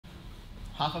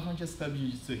Half of Chess Club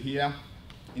Jiu-Jitsu here.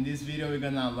 In this video we're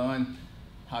gonna learn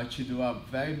how to do a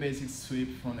very basic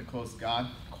sweep from the close guard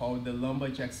called the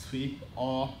Lumberjack Sweep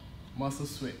or muscle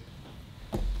sweep.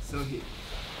 So here.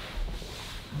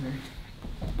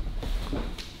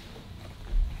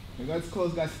 We got this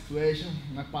close guard situation.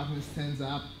 My partner stands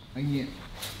up again.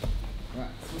 Right,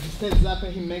 so he stands up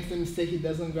and he makes the mistake, he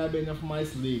doesn't grab enough of my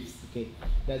sleeves. Okay,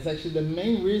 that's actually the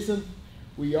main reason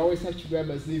we always have to grab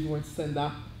a sleeve when to stand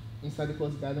up inside the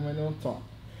close guard and when on top.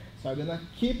 So I'm gonna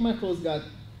keep my close guard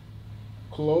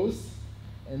closed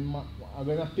and I'm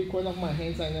gonna pick one of my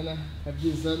hands. I'm gonna have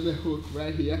this underhook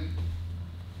right here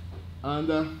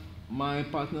under my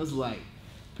partner's leg.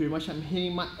 Pretty much I'm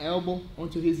hitting my elbow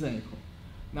onto his ankle.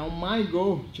 Now my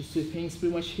goal to sweep him is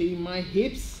pretty much hitting my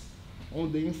hips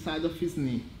on the inside of his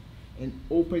knee and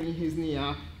opening his knee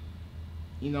up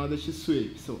in order to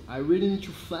sweep. So I really need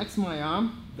to flex my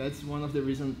arm. That's one of the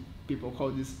reasons people call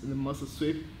this the muscle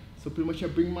sweep. So pretty much I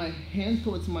bring my hand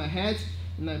towards my head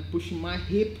and I'm pushing my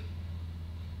hip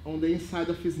on the inside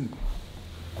of his knee.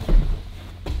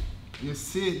 You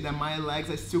see that my legs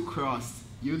are still crossed.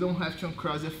 You don't have to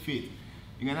uncross your feet.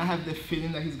 You're gonna have the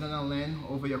feeling that he's gonna land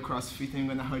over your crossed feet and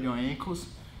you're gonna hurt your ankles,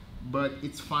 but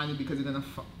it's fine because you're gonna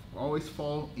always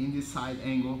fall in this side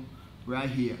angle right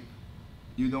here.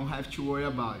 You don't have to worry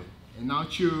about it. And now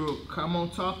to come on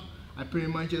top, I pretty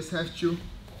much just have to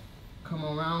come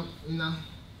around in a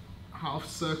half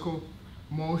circle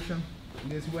motion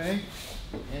this way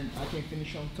and I can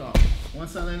finish on top.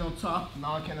 Once I land on top,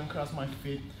 now I can uncross my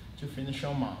feet to finish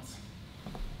on mount.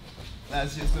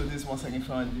 Let's just do this once again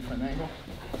from a different angle.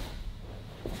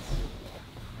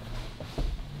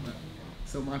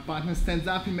 So my partner stands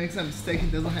up, he makes a mistake, he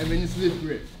doesn't have any sleeve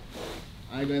grip.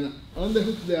 I'm gonna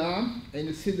underhook the arm, and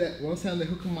you see that once I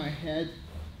underhook, my head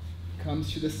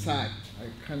comes to the side. I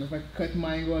kind of cut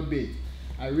my angle a bit.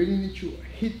 I really need to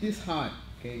hit this hard,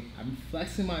 okay? I'm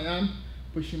flexing my arm,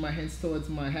 pushing my hands towards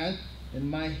my head, and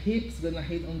my hip's gonna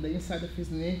hit on the inside of his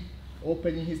knee,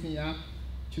 opening his knee up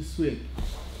to sweep.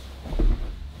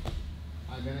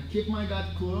 I'm gonna keep my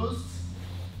guard closed.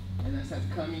 And I start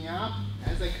coming up.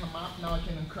 As I come up, now I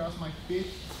can uncross my feet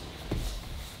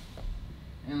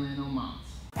and land on mount.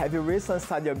 Have you recently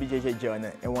started your BJJ journey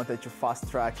and wanted to fast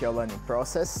track your learning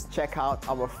process? Check out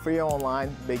our free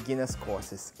online beginners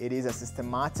courses. It is a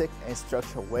systematic and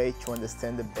structured way to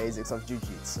understand the basics of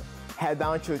Jiu-Jitsu. Head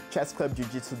down to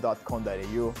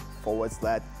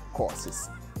chessclubjiujitsu.com.au/courses.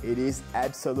 It is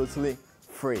absolutely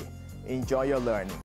free. Enjoy your learning.